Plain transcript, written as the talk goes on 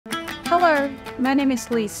Hello, my name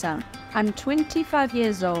is Lisa. I'm 25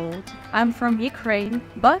 years old. I'm from Ukraine,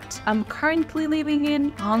 but I'm currently living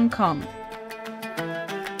in Hong Kong.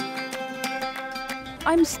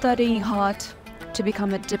 I'm studying hard to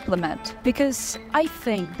become a diplomat because I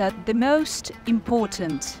think that the most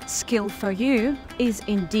important skill for you is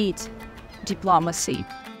indeed diplomacy.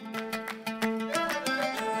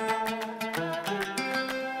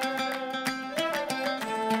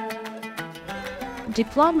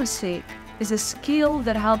 Diplomacy is a skill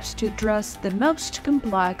that helps to address the most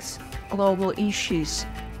complex global issues,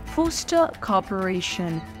 foster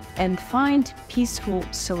cooperation, and find peaceful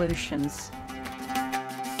solutions.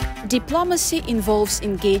 Diplomacy involves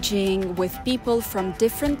engaging with people from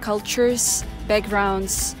different cultures,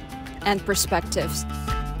 backgrounds, and perspectives.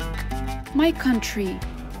 My country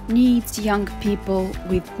needs young people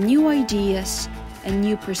with new ideas and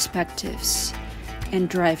new perspectives, and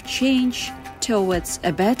drive change towards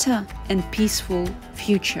a better and peaceful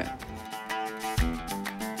future.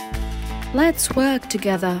 Let's work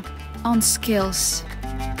together on skills